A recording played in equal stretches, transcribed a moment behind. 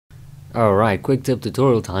Alright, quick tip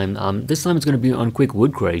tutorial time. This time it's going to be on quick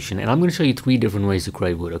wood creation, and I'm going to show you 3 different ways to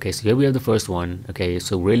create wood. Okay, so here we have the first one. Okay,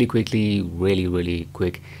 so really quickly, really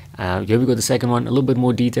quick. Here we got the second one, a little bit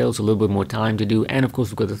more details, a little bit more time to do, and of course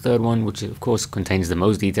we've got the third one, which of course contains the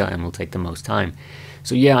most detail and will take the most time.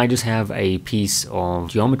 So yeah, I just have a piece of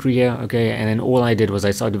geometry here, okay, and then all I did was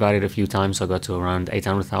I subdivided a few times, so I got to around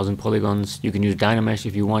 800,000 polygons. You can use Dynamesh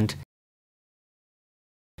if you want.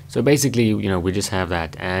 So basically, we just have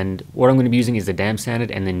that, and what I'm going to be using is the dam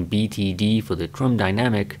standard and then BTD for the trim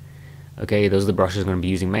dynamic. Okay, those are the brushes I'm going to be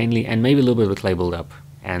using mainly, and maybe a little bit of the clay buildup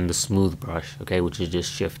and the smooth brush, okay, which is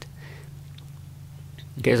just shift.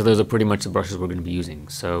 Okay, so those are pretty much the brushes we're going to be using.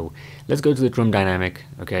 So let's go to the trim dynamic,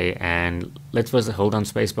 okay, and let's first hold down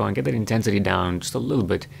spacebar and get that intensity down just a little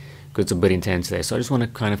bit, because it's a bit intense there. So I just want to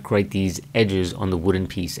kind of create these edges on the wooden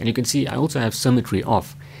piece, and you can see I also have symmetry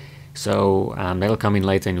off. So that'll come in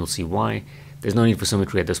later and you'll see why. There's no need for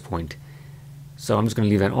symmetry at this point. So I'm just going to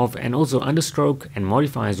leave that off. And also under stroke and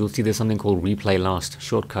modifiers, you'll see there's something called replay last,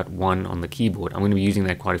 shortcut 1 on the keyboard. I'm going to be using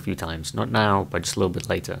that quite a few times. Not now, but just a little bit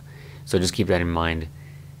later. So just keep that in mind.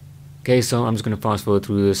 Okay, so I'm just going to fast forward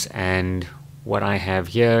through this, and what I have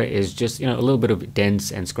here is just a little bit of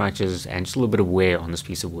dents and scratches and just a little bit of wear on this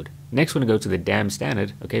piece of wood. Next we're going to go to the dam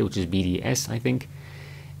standard, okay, which is BDS I think.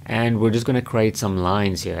 And we're just going to create some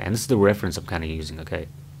lines here, and this is the reference I'm kind of using, okay?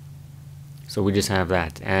 So we just have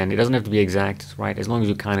that, and it doesn't have to be exact, right? As long as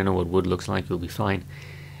you kind of know what wood looks like, you'll be fine.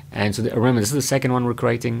 And so remember, this is the second one we're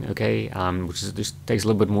creating, okay? Which just takes a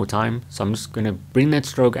little bit more time. So I'm just going to bring that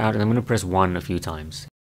stroke out, and I'm going to press 1 a few times.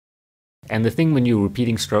 And the thing when you're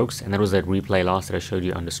repeating strokes, and that was that replay last that I showed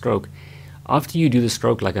you under stroke, after you do the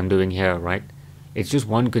stroke like I'm doing here, right? It's just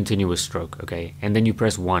one continuous stroke, okay? And then you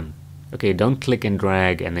press 1. Okay, don't click and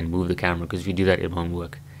drag and then move the camera, because if you do that it won't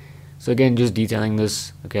work. So again, just detailing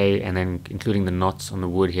this, okay, and then including the knots on the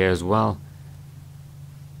wood here as well.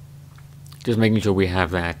 Just making sure we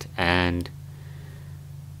have that. And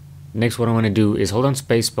next what I want to do is hold on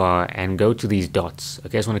spacebar and go to these dots.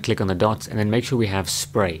 Okay, I just want to click on the dots and then make sure we have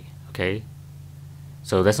spray, okay.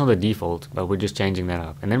 So that's not the default, but we're just changing that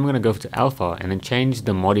up. And then we're going to go to alpha and then change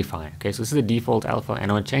the modifier. Okay, so this is the default alpha,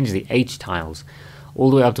 and I want to change the H tiles all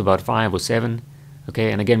the way up to about 5 or 7.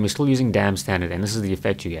 Okay, and again we're still using dam standard, and this is the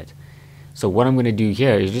effect you get. So what I'm going to do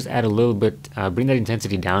here is just add a little bit, bring that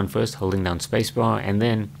intensity down first, holding down spacebar, and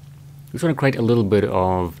then we just want to create a little bit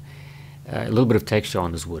of texture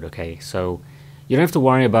on this wood. Okay, so you don't have to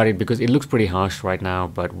worry about it because it looks pretty harsh right now,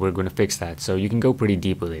 but we're going to fix that. So you can go pretty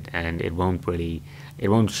deep with it, and it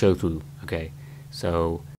won't show through. Okay,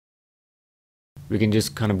 so we can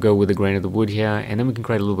just kind of go with the grain of the wood here, and then we can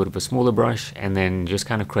create a little bit of a smaller brush, and then just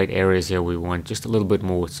kind of create areas here we want just a little bit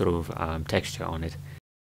more sort of texture on it.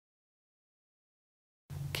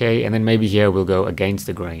 Okay, and then maybe here we'll go against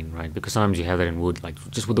the grain, right? Because sometimes you have that in wood, like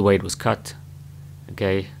just with the way it was cut.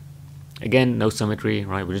 Okay, again, no symmetry,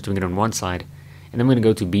 right? We're just doing it on one side. And then we're going to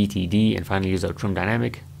go to BTD and finally use our trim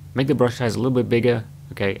dynamic. Make the brush size a little bit bigger,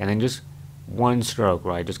 okay? And then just one stroke,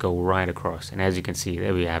 right? Just go right across. And as you can see,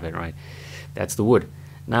 there we have it, right? That's the wood.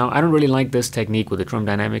 Now I don't really like this technique with the trim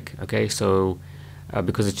dynamic, okay, so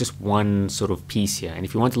because it's just one sort of piece here, and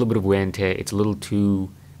if you want a little bit of wear and tear, it's a little too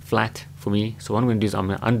flat for me. So what I'm going to do is I'm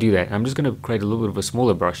going to undo that. I'm just going to create a little bit of a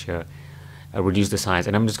smaller brush here, reduce the size,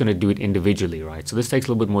 and I'm just going to do it individually, right? So this takes a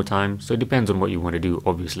little bit more time, so it depends on what you want to do,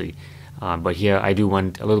 obviously, but here I do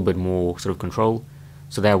want a little bit more sort of control,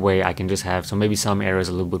 so that way I can just have maybe some areas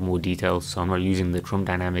a little bit more detailed, so I'm not using the trim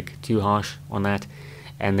dynamic too harsh on that.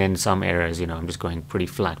 And then some areas, I'm just going pretty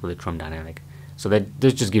flat with the trim dynamic. So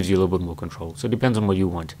this just gives you a little bit more control. So it depends on what you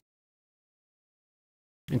want.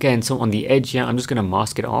 Okay, and so on the edge here, I'm just going to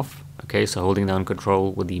mask it off. Okay, so holding down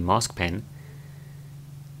control with the mask pen.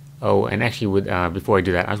 Oh, and actually before I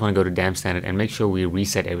do that, I just want to go to dam standard and make sure we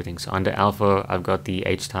reset everything. So under alpha, I've got the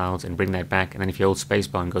H tiles and bring that back. And then if you hold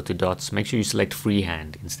spacebar and go to dots, make sure you select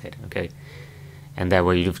freehand instead, okay? And that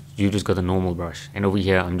way you just got the normal brush. And over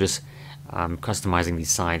here, I'm just customizing these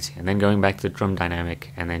sides, and then going back to the trim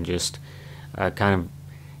dynamic, and then just kind of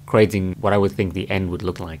creating what I would think the end would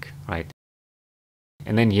look like, right?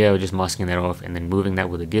 And then here just masking that off and then moving that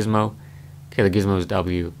with a gizmo. Okay, the gizmo is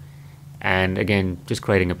W, and again just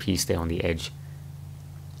creating a piece there on the edge.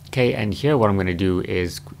 Okay, and here what I'm going to do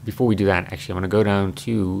is, before we do that, actually I'm going to go down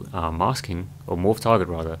to masking, or morph target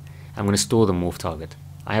rather. I'm going to store the morph target.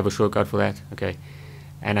 I have a shortcut for that, okay?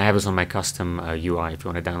 And I have this on my custom UI if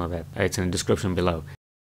you want to download that. It's in the description below.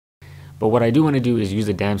 But what I do want to do is use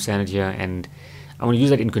the dam standard here, and I want to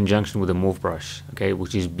use that in conjunction with the morph brush, okay,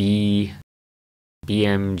 which is BMG,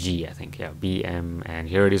 I think, yeah, BM, and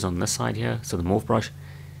here it is on this side here, so the morph brush.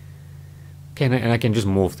 Okay, and I can just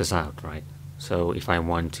morph this out, right? So if I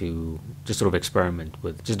want to just sort of experiment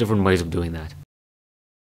with just different ways of doing that.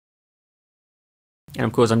 And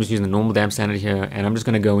of course, I'm just using the normal damp standard here, and I'm just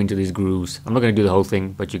going to go into these grooves. I'm not going to do the whole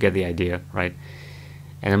thing, but you get the idea, right?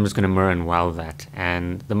 And I'm just going to mirror and weld that.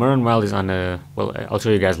 And the mirror and weld is on a, well, I'll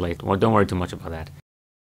show you guys later. Well, don't worry too much about that.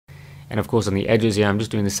 And of course, on the edges here, I'm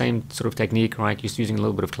just doing the same sort of technique, right? Just using a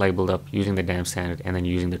little bit of clay buildup, using the damp standard, and then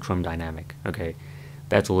using the trim dynamic, okay?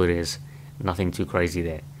 That's all it is. Nothing too crazy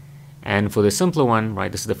there. And for the simpler one,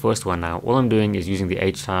 right, this is the first one now. All I'm doing is using the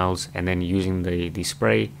H tiles and then using the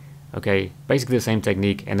spray. Okay, basically the same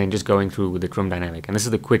technique, and then just going through with the trim dynamic. And this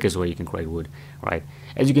is the quickest way you can create wood, right?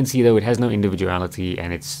 As you can see though, it has no individuality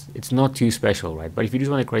and it's not too special, right? But if you just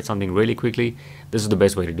want to create something really quickly, this is the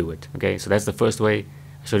best way to do it. Okay, so that's the first way.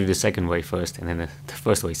 I showed you the second way first, and then the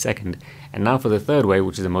first way second. And now for the third way,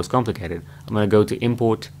 which is the most complicated, I'm going to go to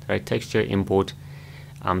import, right, texture, import,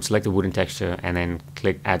 select the wooden texture, and then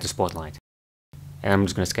click add to spotlight. And I'm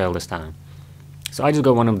just going to scale this down. So I just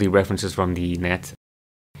got one of the references from the net.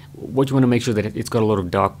 What you want to make sure that it's got a lot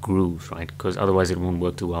of dark grooves, right? Because otherwise it won't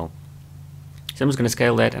work too well. So I'm just going to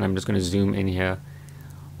scale that, and I'm just going to zoom in here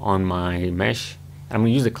on my mesh. And I'm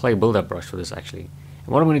going to use the clay buildup brush for this actually. And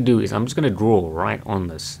what I'm going to do is I'm just going to draw right on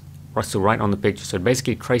this, so right on the picture. So it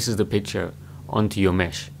basically traces the picture onto your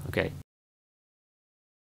mesh. Okay.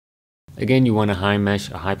 Again, you want a high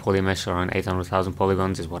mesh, a high poly mesh around 800,000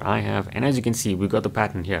 polygons is what I have. And as you can see, we've got the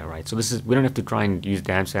pattern here, right? So this is, we don't have to try and use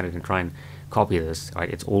damp standard and try and copy this, right?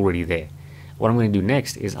 It's already there. What I'm going to do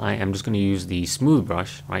next is I am just going to use the smooth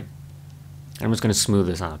brush, right? And I'm just going to smooth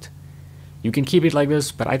this out. You can keep it like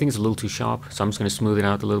this, but I think it's a little too sharp, so I'm just going to smooth it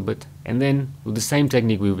out a little bit. And then with the same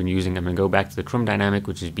technique we've been using, I'm going to go back to the trim dynamic,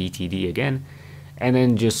 which is BTD again, and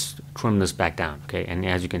then just trim this back down, okay? And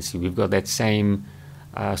as you can see, we've got that same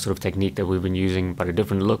sort of technique that we've been using, but a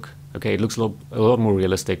different look. Okay, it looks a lot more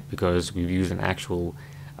realistic because we've used an actual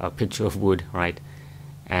picture of wood, right?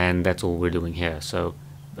 And that's all we're doing here. So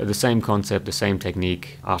the same concept, the same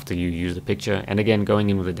technique after you use the picture. And again, going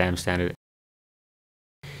in with the damp standard,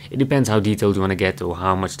 it depends how detailed you want to get or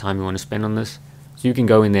how much time you want to spend on this. So you can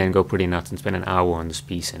go in there and go pretty nuts and spend an hour on this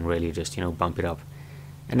piece and really just, you know, bump it up.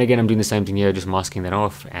 And again, I'm doing the same thing here, just masking that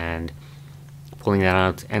off and pulling that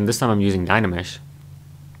out. And this time I'm using Dynamesh.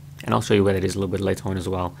 And I'll show you where that is a little bit later on as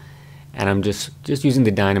well. And I'm just using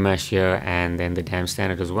the Dynamesh here and then the damp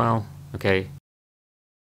standard as well. Okay.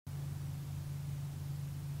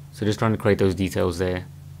 So just trying to create those details there.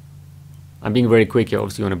 I'm being very quick here,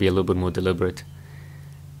 obviously you want to be a little bit more deliberate.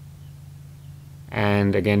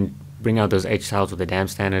 And again, bring out those H tiles with the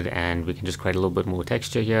damp standard and we can just create a little bit more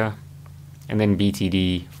texture here. And then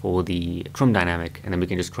BTD for the trim dynamic, and then we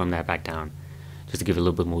can just trim that back down just to give it a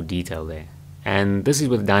little bit more detail there. And this is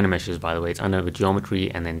with Dynameshes, by the way. It's under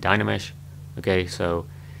geometry and then Dynamesh. Okay, so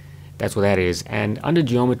that's what that is. And under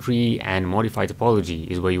geometry and modify topology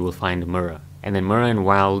is where you will find mirror. And then mirror and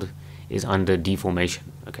weld is under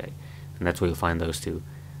deformation. Okay, and that's where you'll find those two.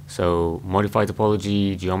 So modify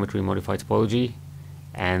topology, geometry, modify topology,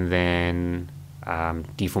 and then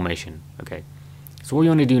deformation. Okay. So what you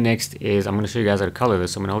want to do next is I'm going to show you guys how to color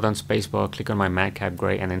this. So I'm going to hold down spacebar, click on my madcap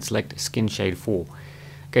gray, and then select skin shade 4.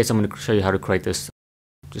 Okay, so I'm going to show you how to create this,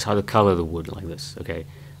 just how to color the wood like this. Okay,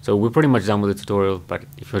 so we're pretty much done with the tutorial, but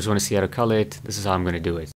if you just want to see how to color it, this is how I'm going to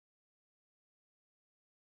do it.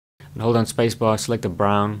 Hold down spacebar, select the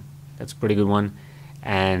brown. That's a pretty good one.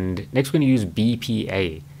 And next we're going to use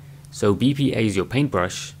BPA. So BPA is your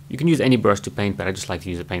paintbrush. You can use any brush to paint, but I just like to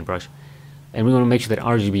use a paintbrush. And we want to make sure that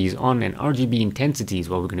RGB is on, and RGB intensity is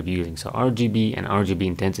what we're going to be using. So RGB and RGB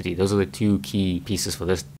intensity, those are the two key pieces for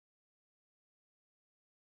this.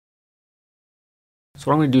 So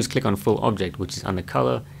what I'm going to do is click on full object, which is under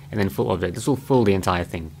color, and then full object. This will fill the entire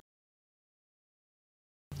thing.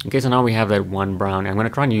 Okay, so now we have that one brown. I'm going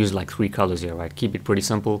to try and use like 3 colors here, right? Keep it pretty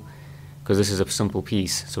simple, because this is a simple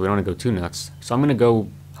piece, so we don't want to go too nuts. So I'm going to go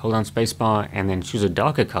hold down spacebar and then choose a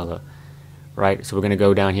darker color, right? So we're going to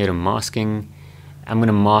go down here to masking. I'm going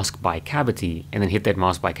to mask by cavity and then hit that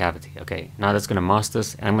mask by cavity. Okay, now that's going to mask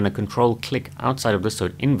this, and I'm going to control click outside of this so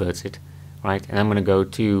it inverts it, right? And I'm going to go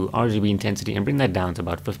to RGB intensity and bring that down to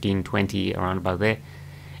about 15, 20, around about there.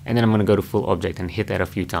 And then I'm going to go to full object and hit that a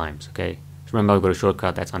few times. Okay, so remember I've got a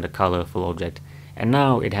shortcut that's under color, full object. And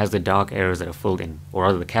now it has the dark areas that are filled in, or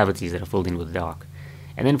rather the cavities that are filled in with dark.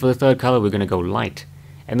 And then for the third color, we're going to go light.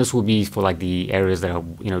 And this will be for like the areas that are,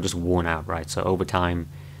 you know, just worn out, right? So over time,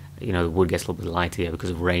 you know, the wood gets a little bit lighter here because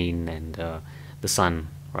of rain and the sun,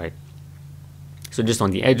 right? So just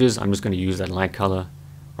on the edges, I'm just going to use that light color,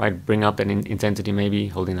 right? Bring up that intensity, maybe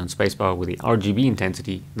holding down spacebar with the RGB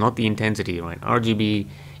intensity, not the intensity, right? RGB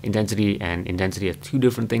intensity and intensity are two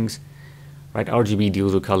different things, right? RGB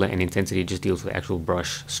deals with color and intensity just deals with the actual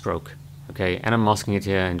brush stroke, okay? And I'm masking it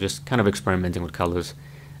here and just kind of experimenting with colors.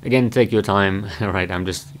 Again, take your time, right? I'm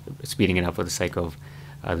just speeding it up for the sake of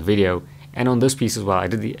the video. And on this piece as well, I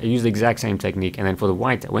used the exact same technique, and then for the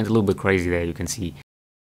white, I went a little bit crazy there, you can see.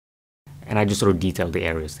 And I just sort of detailed the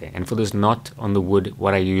areas there. And for this knot on the wood,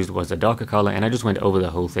 what I used was a darker color, and I just went over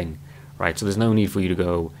the whole thing, right? So there's no need for you to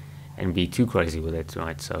go and be too crazy with it,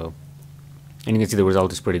 right? So, and you can see the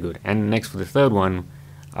result is pretty good. And next for the third one,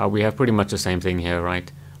 we have pretty much the same thing here, right?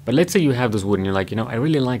 But let's say you have this wood and you're like, you know, I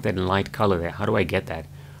really like that light color there. How do I get that?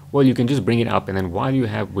 Well, you can just bring it up, and then while you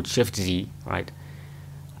have with Shift Z, right?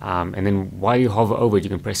 And then while you hover over it, you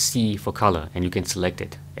can press C for color, and you can select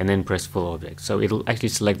it, and then press full object. So it'll actually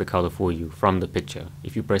select the color for you from the picture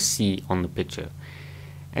if you press C on the picture.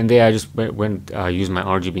 And there I just used my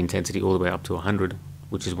RGB intensity all the way up to 100,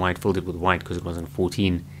 which is why it filled it with white, because it wasn't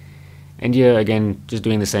 14. And here again, just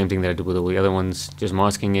doing the same thing that I did with all the other ones, just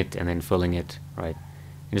masking it and then filling it, right?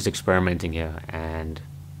 And just experimenting here. And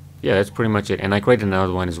yeah, that's pretty much it. And I created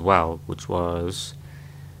another one as well, which was,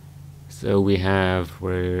 so we have,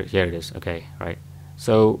 here it is, okay, right.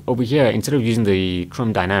 So over here, instead of using the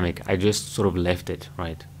trim dynamic, I just sort of left it,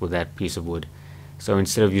 right, with that piece of wood. So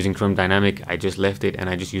instead of using trim dynamic, I just left it, and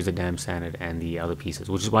I just used the damp standard and the other pieces,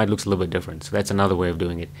 which is why it looks a little bit different. So that's another way of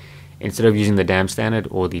doing it. Instead of using the damp standard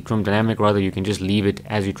or the trim dynamic, rather, you can just leave it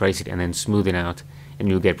as you trace it and then smooth it out, and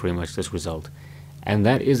you'll get pretty much this result. And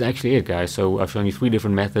that is actually it, guys. So I've shown you 3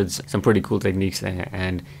 different methods, some pretty cool techniques there,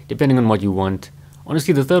 and depending on what you want.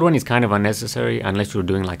 Honestly, the third one is kind of unnecessary unless you're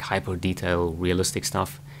doing like hyper detail, realistic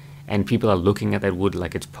stuff, and people are looking at that wood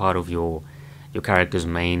like it's part of your character's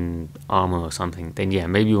main armor or something. Then yeah,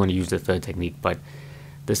 maybe you want to use the third technique. But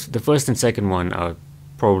the first and second one are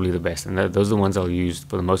probably the best, and those are the ones I'll use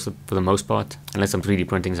for the most part, unless I'm 3D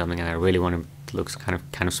printing something and I really want it to look kind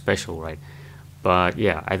of special, right? But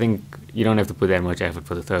yeah, I think you don't have to put that much effort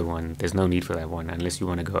for the third one. There's no need for that one unless you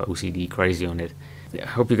want to go OCD crazy on it. I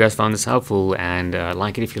hope you guys found this helpful, and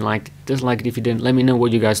like it if you liked, dislike it if you didn't. Let me know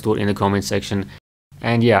what you guys thought in the comment section.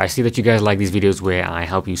 And yeah, I see that you guys like these videos where I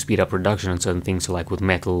help you speed up production on certain things, so like with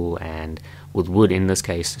metal and with wood in this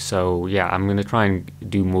case. So yeah, I'm gonna try and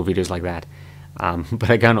do more videos like that. But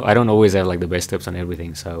I don't always have like the best tips on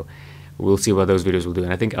everything, so we'll see what those videos will do.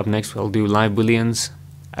 And I think up next I'll do live booleans.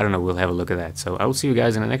 I don't know, we'll have a look at that. So I will see you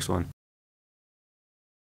guys in the next one.